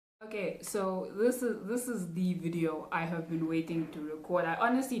Okay, so this is the video I have been waiting to record. I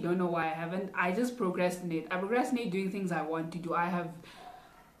honestly don't know why I haven't. I just procrastinate. I procrastinate doing things I want to do. I have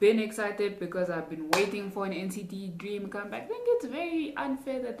been excited because I've been waiting for an NCT Dream comeback. I think it's very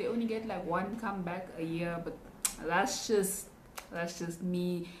unfair that they only get like one comeback a year, but that's just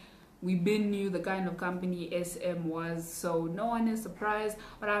me. We been knew the kind of company SM was, so no one is surprised,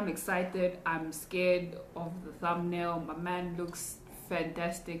 but I'm excited. I'm scared of the thumbnail. My man looks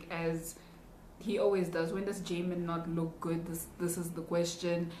fantastic as he always does. When does Jamin not look good? This is the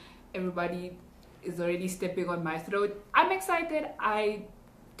question. Everybody is already stepping on my throat. I'm excited. I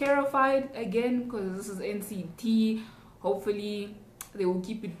terrified again because this is NCT. Hopefully they will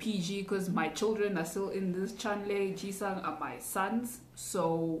keep it PG because my children are still in this. Chanle, Jisung are my sons,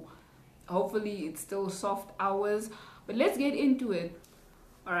 so hopefully it's still soft hours. But let's get into it.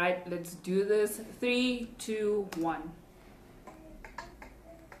 All right, let's do this. 3, 2, 1.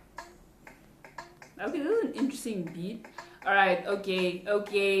 Okay, this is an interesting beat. All right, okay,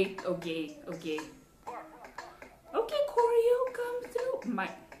 choreo come through.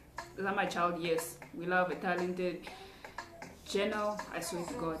 Is that my child? Yes, we love a talented Geno. I swear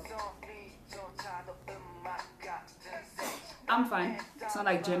to God, I'm fine. It's not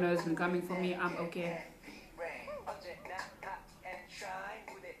like Geno has been coming for me. I'm okay.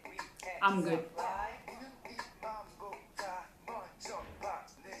 I'm good.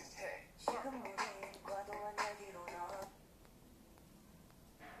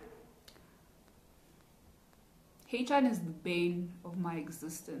 Haechan is the bane of my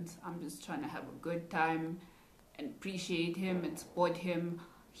existence. I'm just trying to have a good time and appreciate him and support him.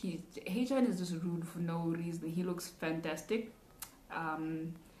 Haechan is just rude for no reason. He looks fantastic.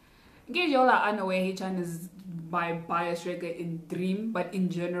 In case y'all are unaware, Haechan is my bias wrecker in Dream, but in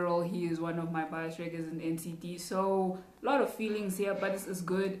general, he is one of my bias wreckers in NCT. So a lot of feelings here, but it's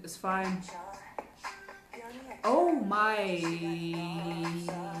good. It's fine. Oh my!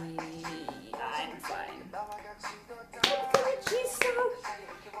 I'm fine.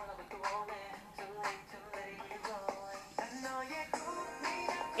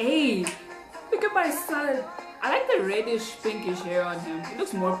 Hey, look at my son. I like the reddish pinkish hair on him. It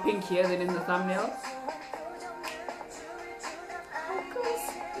looks more pink here than in the thumbnail.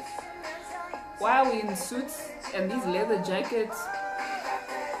 Why are we in suits and these leather jackets?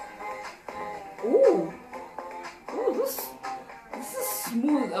 Ooh, this is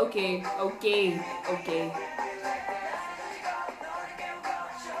smooth. Okay.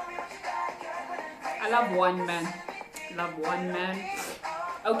 I love one man.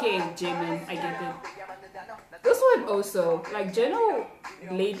 Okay, Jamin, I get it. This one also, like Geno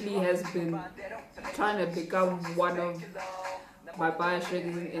lately has been trying to become one of my bias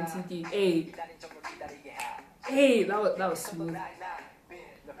wreckers in NCT. Hey, that was smooth.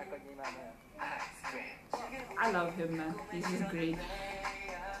 I love him, man. He's just great.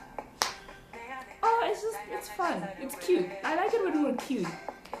 Oh, it's fun. It's cute. I like it when we're cute.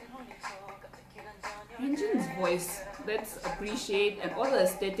 Renjin's voice, let's appreciate, and all the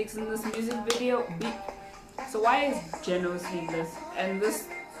aesthetics in this music video. So why is Geno sleeveless? And this,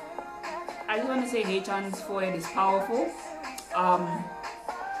 I just want to say Haechan's forehead is powerful. I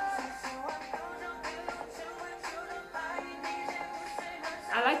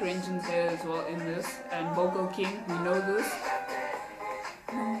like Renjin's hair as well in this, and Vocal King, we know this.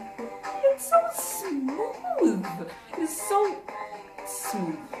 It's so smooth. It's so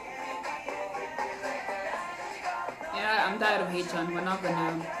smooth. Yeah, I'm tired of Haechan. We're not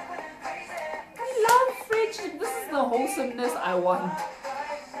gonna. I love friendship. This is the wholesomeness I want.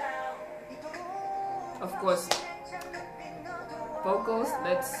 Of course. Vocals,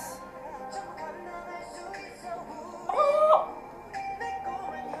 let's. Oh!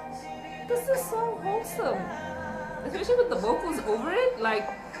 This is so wholesome. Especially with the vocals over it. Like.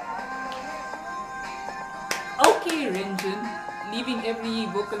 Okay, Renjin. Leaving every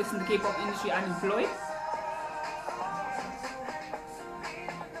vocalist in the K-pop industry unemployed.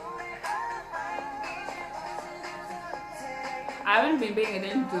 I haven't been paying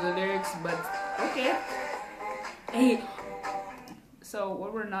attention to the lyrics, but okay. Hey, so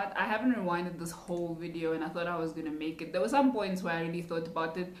what we're not, I haven't rewinded this whole video and I thought I was gonna make it. There were some points where I really thought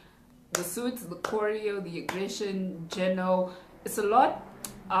about it. The suits, the choreo, the aggression, Geno, it's a lot.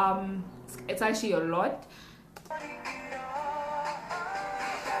 It's actually a lot. You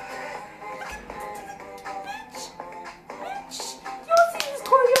see this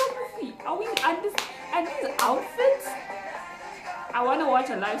choreography? Are we and these outfits? I want to watch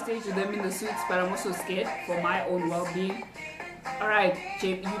a live stage with them in the suits, but I'm also scared for my own well-being. Alright,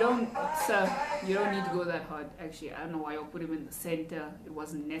 Jay, you don't, sir. You don't need to go that hard. Actually, I don't know why you put him in the center. It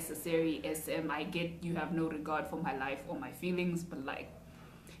wasn't necessary. SM, I get you have no regard for my life or my feelings, but like,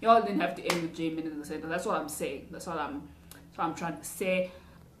 y'all didn't have to end with Jamin in the center. That's what I'm saying. That's what I'm trying to say.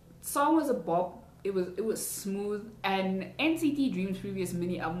 The song was a bop. It was smooth, and NCT Dream's previous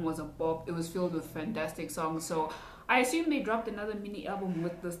mini album was a bop. It was filled with fantastic songs. So I assume they dropped another mini album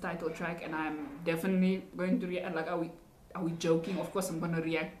with this title track, and I'm definitely going to react. Like, are we joking? Of course I'm gonna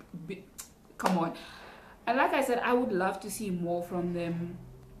react. Come on. And like I said, I would love to see more from them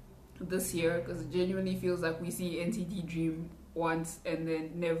this year, because it genuinely feels like we see NCT Dream once and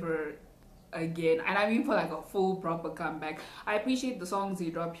then never again. And I mean for like a full proper comeback. I appreciate the songs they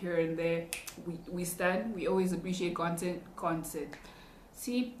drop here and there. We stand. We always appreciate content.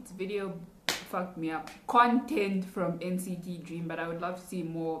 See, this video fucked me up. Content from NCT Dream, but I would love to see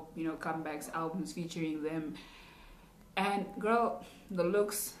more, you know, comebacks, albums featuring them. And girl, the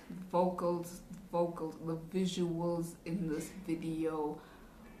looks, vocals, the visuals in this video.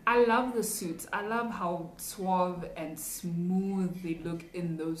 I love the suits. I love how suave and smooth they look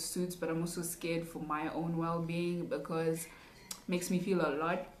in those suits, but I'm also scared for my own well-being, because it makes me feel a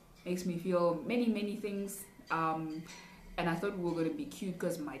lot. Makes me feel many things. And I thought we were going to be cute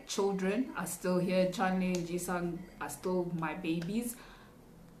because my children are still here. Chanli and Jisung are still my babies.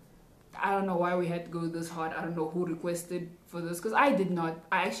 I don't know why we had to go this hard. I don't know who requested for this, because I did not.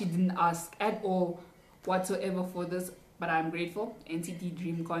 I actually didn't ask at all whatsoever for this, but I'm grateful. NCT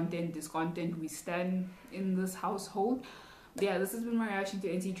Dream content is content we stand in this household. But yeah, this has been my reaction to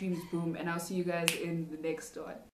NCT Dream's Boom, and I'll see you guys in the next one.